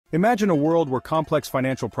Imagine a world where complex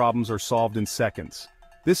financial problems are solved in seconds.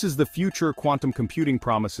 This is the future quantum computing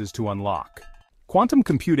promises to unlock. Quantum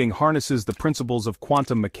computing harnesses the principles of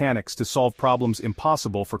quantum mechanics to solve problems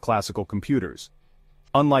impossible for classical computers.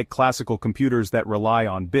 Unlike classical computers that rely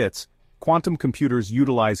on bits, quantum computers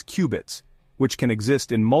utilize qubits, which can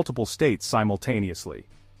exist in multiple states simultaneously.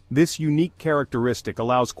 This unique characteristic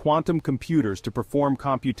allows quantum computers to perform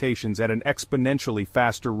computations at an exponentially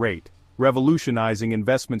faster rate, revolutionizing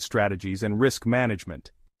investment strategies and risk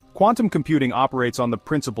management. Quantum computing operates on the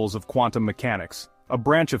principles of quantum mechanics, a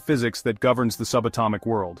branch of physics that governs the subatomic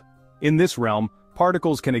world. In this realm,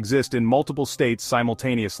 particles can exist in multiple states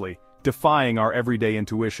simultaneously, defying our everyday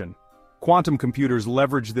intuition. Quantum computers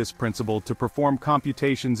leverage this principle to perform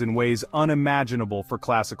computations in ways unimaginable for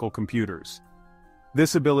classical computers.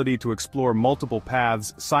 This ability to explore multiple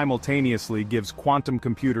paths simultaneously gives quantum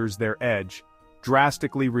computers their edge,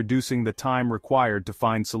 drastically reducing the time required to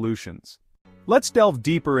find solutions. Let's delve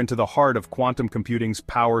deeper into the heart of quantum computing's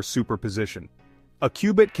power superposition. A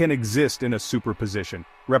qubit can exist in a superposition,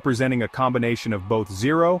 representing a combination of both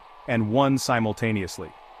 0 and 1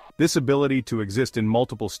 simultaneously. This ability to exist in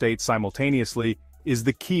multiple states simultaneously is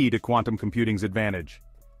the key to quantum computing's advantage.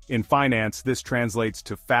 In finance, this translates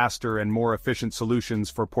to faster and more efficient solutions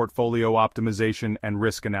for portfolio optimization and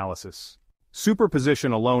risk analysis.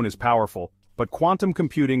 Superposition alone is powerful, but quantum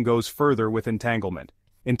computing goes further with entanglement.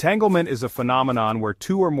 Entanglement is a phenomenon where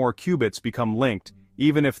two or more qubits become linked,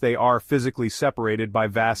 even if they are physically separated by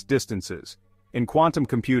vast distances. In quantum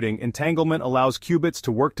computing, entanglement allows qubits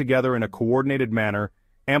to work together in a coordinated manner,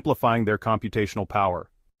 amplifying their computational power.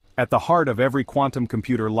 At the heart of every quantum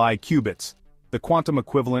computer lie qubits, the quantum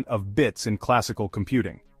equivalent of bits in classical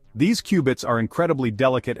computing. These qubits are incredibly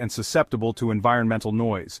delicate and susceptible to environmental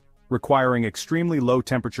noise, requiring extremely low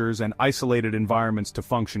temperatures and isolated environments to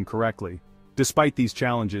function correctly. Despite these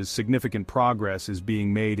challenges, significant progress is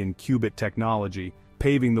being made in qubit technology,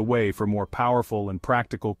 paving the way for more powerful and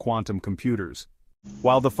practical quantum computers.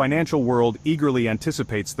 While the financial world eagerly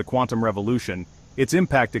anticipates the quantum revolution, its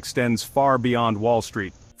impact extends far beyond Wall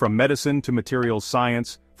Street. From medicine to materials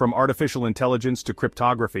science, from artificial intelligence to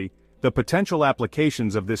cryptography, the potential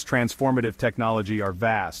applications of this transformative technology are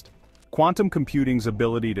vast. Quantum computing's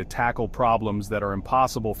ability to tackle problems that are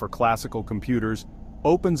impossible for classical computers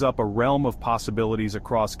opens up a realm of possibilities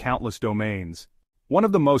across countless domains. One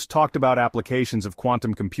of the most talked about applications of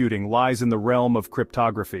quantum computing lies in the realm of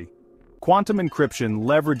cryptography. Quantum encryption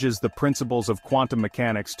leverages the principles of quantum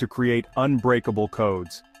mechanics to create unbreakable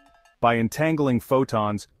codes. By entangling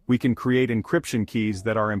photons, we can create encryption keys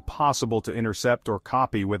that are impossible to intercept or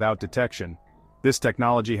copy without detection. This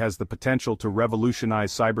technology has the potential to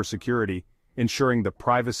revolutionize cybersecurity, ensuring the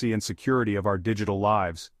privacy and security of our digital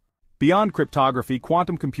lives. Beyond cryptography,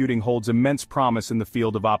 quantum computing holds immense promise in the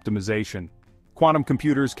field of optimization. Quantum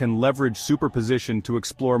computers can leverage superposition to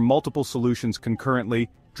explore multiple solutions concurrently,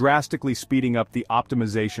 drastically speeding up the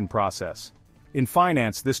optimization process. In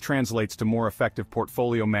finance, this translates to more effective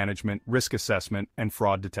portfolio management, risk assessment, and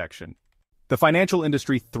fraud detection. The financial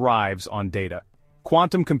industry thrives on data.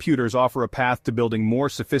 Quantum computers offer a path to building more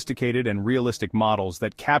sophisticated and realistic models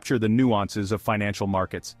that capture the nuances of financial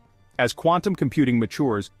markets. As quantum computing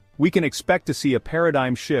matures, we can expect to see a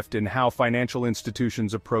paradigm shift in how financial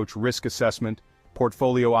institutions approach risk assessment,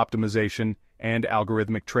 portfolio optimization, and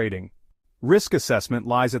algorithmic trading. Risk assessment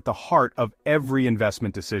lies at the heart of every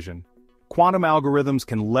investment decision. Quantum algorithms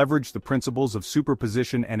can leverage the principles of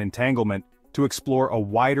superposition and entanglement to explore a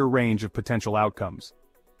wider range of potential outcomes.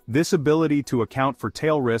 This ability to account for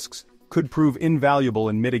tail risks could prove invaluable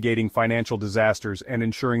in mitigating financial disasters and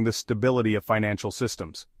ensuring the stability of financial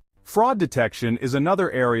systems. Fraud detection is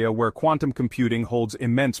another area where quantum computing holds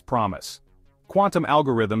immense promise. Quantum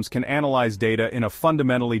algorithms can analyze data in a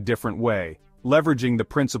fundamentally different way, leveraging the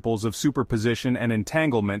principles of superposition and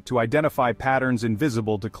entanglement to identify patterns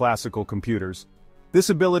invisible to classical computers. This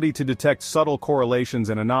ability to detect subtle correlations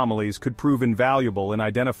and anomalies could prove invaluable in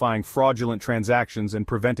identifying fraudulent transactions and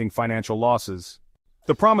preventing financial losses.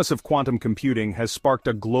 The promise of quantum computing has sparked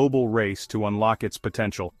a global race to unlock its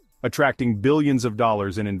potential, attracting billions of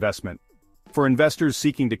dollars in investment. For investors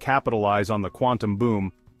seeking to capitalize on the quantum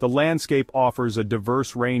boom, the landscape offers a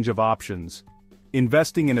diverse range of options.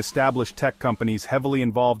 Investing in established tech companies heavily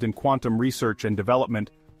involved in quantum research and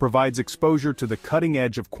development provides exposure to the cutting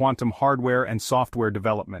edge of quantum hardware and software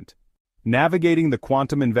development. Navigating the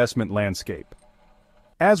quantum investment landscape.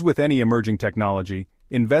 As with any emerging technology,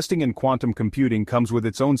 investing in quantum computing comes with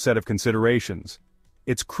its own set of considerations.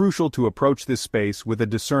 It's crucial to approach this space with a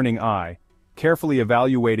discerning eye, carefully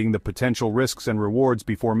evaluating the potential risks and rewards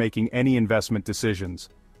before making any investment decisions.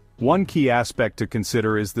 One key aspect to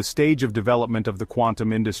consider is the stage of development of the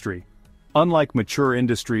quantum industry. Unlike mature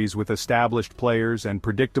industries with established players and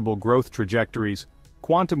predictable growth trajectories,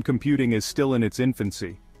 quantum computing is still in its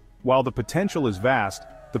infancy. While the potential is vast,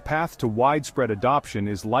 the path to widespread adoption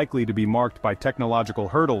is likely to be marked by technological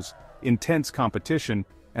hurdles, intense competition,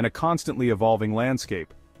 and a constantly evolving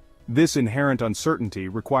landscape. This inherent uncertainty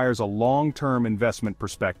requires a long-term investment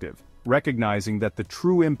perspective, recognizing that the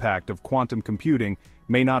true impact of quantum computing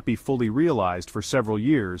may not be fully realized for several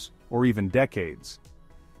years, or even decades.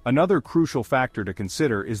 Another crucial factor to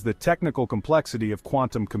consider is the technical complexity of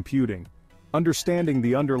quantum computing. Understanding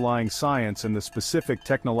the underlying science and the specific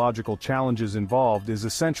technological challenges involved is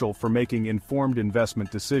essential for making informed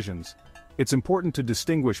investment decisions. It's important to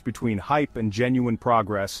distinguish between hype and genuine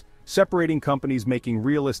progress, separating companies making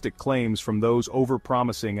realistic claims from those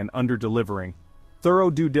over-promising and under-delivering. Thorough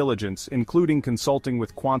due diligence, including consulting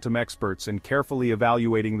with quantum experts and carefully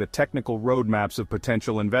evaluating the technical roadmaps of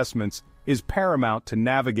potential investments, is paramount to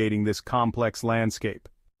navigating this complex landscape.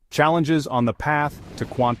 Challenges on the path to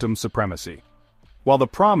quantum supremacy. While the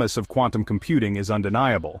promise of quantum computing is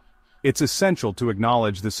undeniable, it's essential to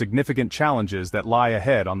acknowledge the significant challenges that lie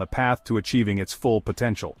ahead on the path to achieving its full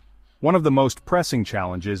potential. One of the most pressing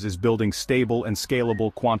challenges is building stable and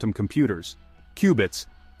scalable quantum computers. Qubits,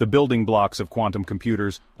 the building blocks of quantum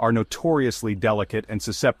computers, are notoriously delicate and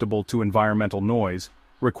susceptible to environmental noise,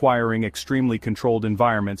 requiring extremely controlled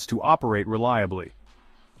environments to operate reliably.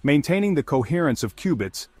 Maintaining the coherence of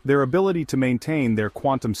qubits, their ability to maintain their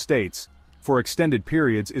quantum states for extended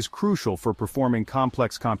periods, is crucial for performing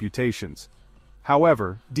complex computations.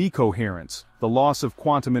 However, decoherence, the loss of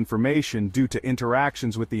quantum information due to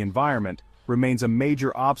interactions with the environment, remains a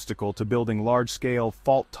major obstacle to building large-scale,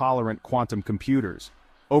 fault-tolerant quantum computers.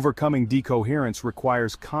 Overcoming decoherence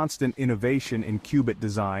requires constant innovation in qubit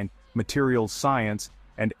design, materials science,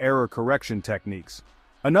 and error correction techniques.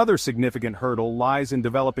 Another significant hurdle lies in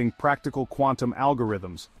developing practical quantum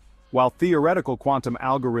algorithms. While theoretical quantum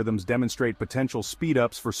algorithms demonstrate potential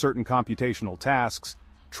speedups for certain computational tasks,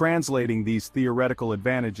 translating these theoretical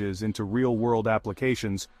advantages into real-world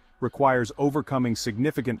applications requires overcoming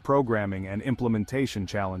significant programming and implementation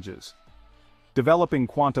challenges. Developing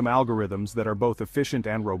quantum algorithms that are both efficient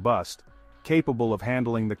and robust, capable of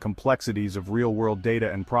handling the complexities of real-world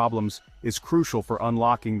data and problems, is crucial for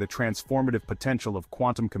unlocking the transformative potential of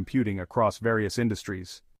quantum computing across various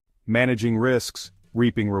industries. Managing risks,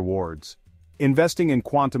 reaping rewards. Investing in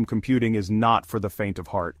quantum computing is not for the faint of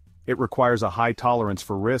heart. It requires a high tolerance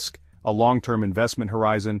for risk, a long-term investment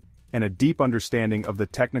horizon, and a deep understanding of the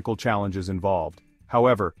technical challenges involved.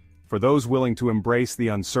 However, for those willing to embrace the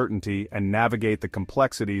uncertainty and navigate the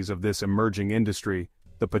complexities of this emerging industry,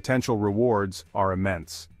 the potential rewards are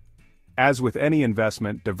immense. As with any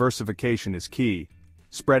investment, diversification is key.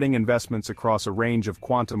 Spreading investments across a range of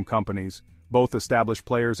quantum companies, both established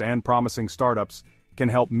players and promising startups, can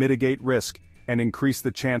help mitigate risk and increase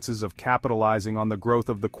the chances of capitalizing on the growth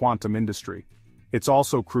of the quantum industry. It's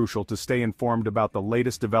also crucial to stay informed about the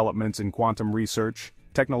latest developments in quantum research,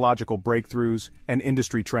 technological breakthroughs, and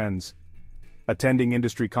industry trends. Attending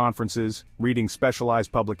industry conferences, reading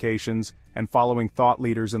specialized publications, and following thought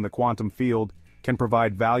leaders in the quantum field can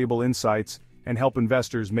provide valuable insights and help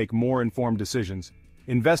investors make more informed decisions.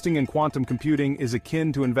 Investing in quantum computing is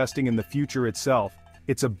akin to investing in the future itself.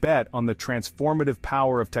 It's a bet on the transformative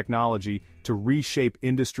power of technology to reshape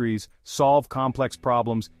industries, solve complex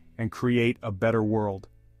problems, and create a better world.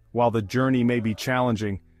 While the journey may be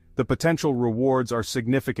challenging, the potential rewards are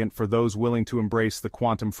significant for those willing to embrace the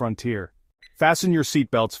quantum frontier. Fasten your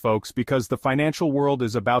seatbelts, folks, because the financial world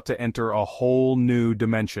is about to enter a whole new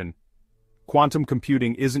dimension. Quantum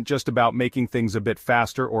computing isn't just about making things a bit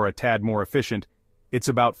faster or a tad more efficient, it's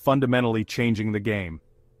about fundamentally changing the game.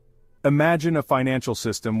 Imagine a financial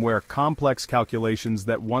system where complex calculations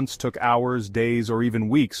that once took hours, days, or even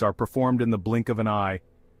weeks are performed in the blink of an eye.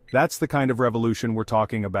 That's the kind of revolution we're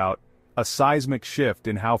talking about, a seismic shift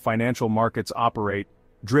in how financial markets operate,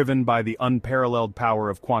 driven by the unparalleled power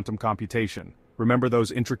of quantum computation. Remember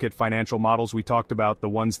those intricate financial models we talked about, the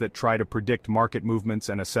ones that try to predict market movements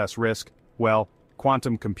and assess risk? Well,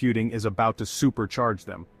 quantum computing is about to supercharge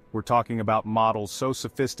them. We're talking about models so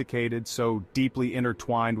sophisticated, so deeply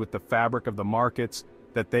intertwined with the fabric of the markets,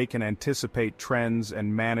 that they can anticipate trends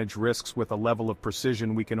and manage risks with a level of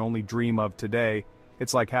precision we can only dream of today.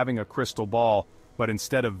 It's like having a crystal ball, but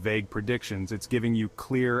instead of vague predictions, it's giving you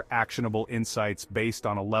clear, actionable insights based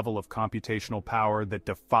on a level of computational power that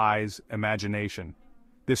defies imagination.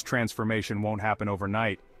 This transformation won't happen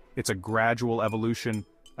overnight. It's a gradual evolution,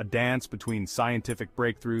 a dance between scientific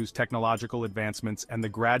breakthroughs, technological advancements, and the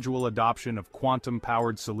gradual adoption of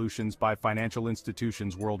quantum-powered solutions by financial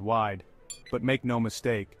institutions worldwide. But make no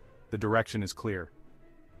mistake, the direction is clear.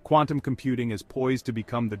 Quantum computing is poised to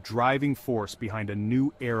become the driving force behind a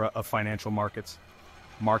new era of financial markets.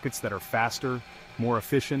 Markets that are faster, more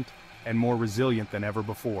efficient, and more resilient than ever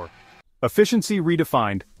before. Efficiency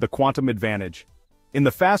redefined, the quantum advantage. In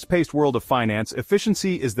the fast-paced world of finance,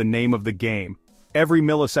 efficiency is the name of the game. Every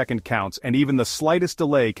millisecond counts, and even the slightest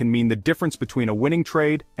delay can mean the difference between a winning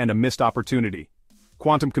trade and a missed opportunity.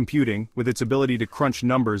 Quantum computing, with its ability to crunch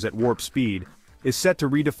numbers at warp speed, is set to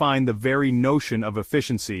redefine the very notion of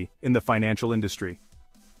efficiency in the financial industry.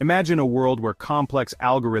 Imagine a world where complex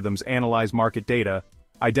algorithms analyze market data,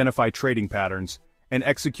 identify trading patterns, and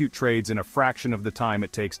execute trades in a fraction of the time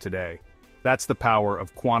it takes today. That's the power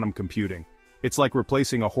of quantum computing. It's like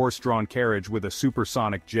replacing a horse-drawn carriage with a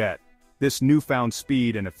supersonic jet. This newfound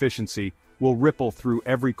speed and efficiency will ripple through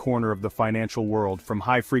every corner of the financial world, from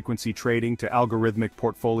high-frequency trading to algorithmic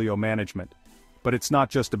portfolio management. But it's not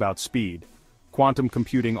just about speed. Quantum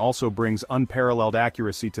computing also brings unparalleled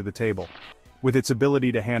accuracy to the table. With its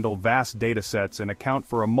ability to handle vast datasets and account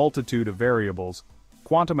for a multitude of variables,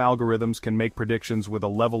 quantum algorithms can make predictions with a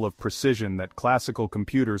level of precision that classical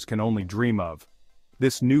computers can only dream of.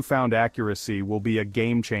 This newfound accuracy will be a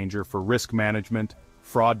game-changer for risk management,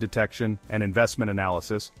 fraud detection, and investment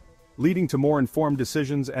analysis, leading to more informed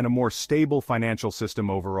decisions and a more stable financial system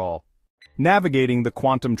overall. Navigating the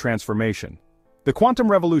quantum transformation. The quantum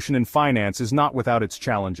revolution in finance is not without its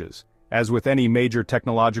challenges. As with any major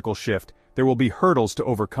technological shift, there will be hurdles to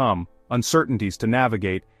overcome, uncertainties to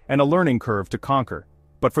navigate, and a learning curve to conquer.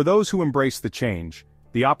 But for those who embrace the change,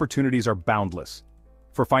 the opportunities are boundless.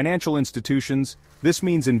 For financial institutions, this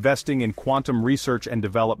means investing in quantum research and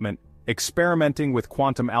development, experimenting with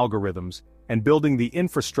quantum algorithms, and building the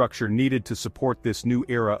infrastructure needed to support this new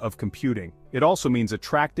era of computing. It also means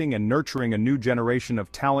attracting and nurturing a new generation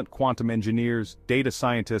of talent quantum engineers, data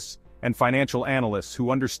scientists, and financial analysts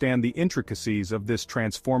who understand the intricacies of this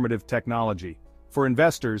transformative technology. For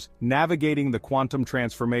investors, navigating the quantum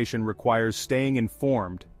transformation requires staying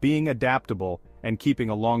informed, being adaptable, and keeping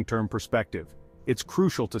a long-term perspective. It's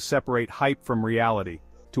crucial to separate hype from reality,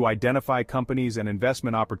 to identify companies and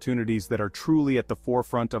investment opportunities that are truly at the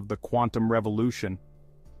forefront of the quantum revolution.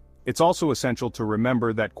 It's also essential to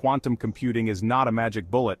remember that quantum computing is not a magic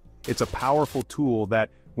bullet. It's a powerful tool that,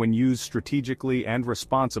 when used strategically and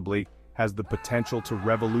responsibly, has the potential to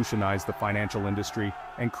revolutionize the financial industry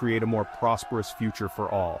and create a more prosperous future for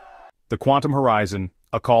all. The Quantum Horizon,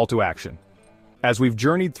 a call to action. As we've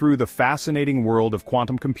journeyed through the fascinating world of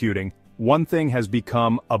quantum computing, one thing has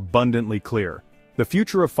become abundantly clear. The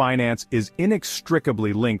future of finance is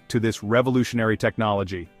inextricably linked to this revolutionary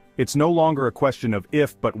technology. It's no longer a question of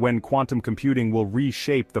if but when quantum computing will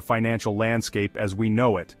reshape the financial landscape as we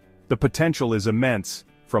know it. The potential is immense,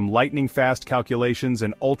 from lightning-fast calculations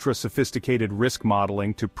and ultra-sophisticated risk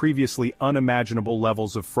modeling to previously unimaginable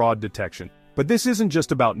levels of fraud detection. But this isn't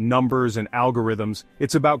just about numbers and algorithms,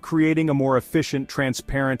 it's about creating a more efficient,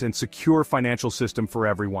 transparent, and secure financial system for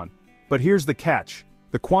everyone. But here's the catch.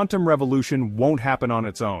 The quantum revolution won't happen on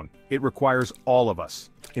its own. It requires all of us,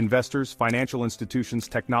 investors, financial institutions,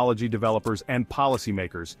 technology developers, and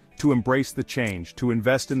policymakers, to embrace the change, to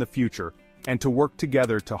invest in the future, and to work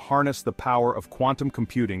together to harness the power of quantum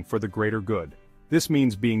computing for the greater good. This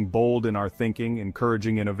means being bold in our thinking,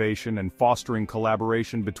 encouraging innovation, and fostering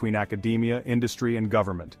collaboration between academia, industry, and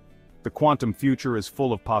government. The quantum future is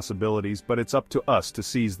full of possibilities, but it's up to us to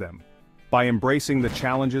seize them. By embracing the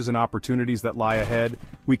challenges and opportunities that lie ahead,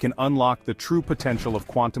 we can unlock the true potential of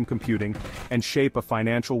quantum computing and shape a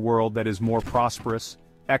financial world that is more prosperous,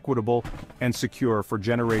 equitable, and secure for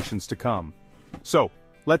generations to come. So,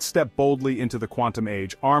 let's step boldly into the quantum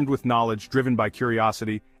age, armed with knowledge, driven by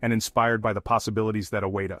curiosity, and inspired by the possibilities that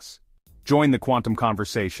await us. Join the quantum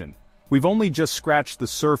conversation. We've only just scratched the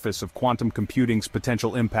surface of quantum computing's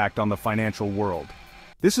potential impact on the financial world.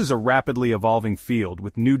 This is a rapidly evolving field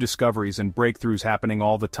with new discoveries and breakthroughs happening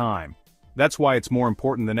all the time. That's why it's more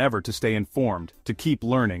important than ever to stay informed, to keep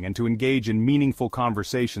learning, and to engage in meaningful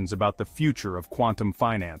conversations about the future of quantum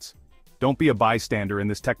finance. Don't be a bystander in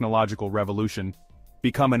this technological revolution.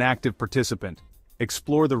 Become an active participant.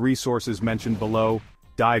 Explore the resources mentioned below,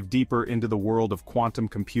 dive deeper into the world of quantum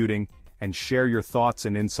computing, and share your thoughts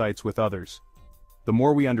and insights with others. The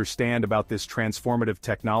more we understand about this transformative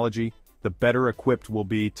technology, the better equipped we'll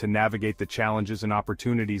be to navigate the challenges and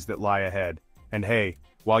opportunities that lie ahead. And hey,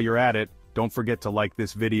 while you're at it, don't forget to like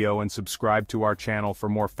this video and subscribe to our channel for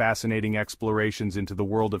more fascinating explorations into the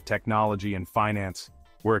world of technology and finance.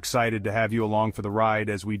 We're excited to have you along for the ride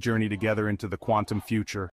as we journey together into the quantum future.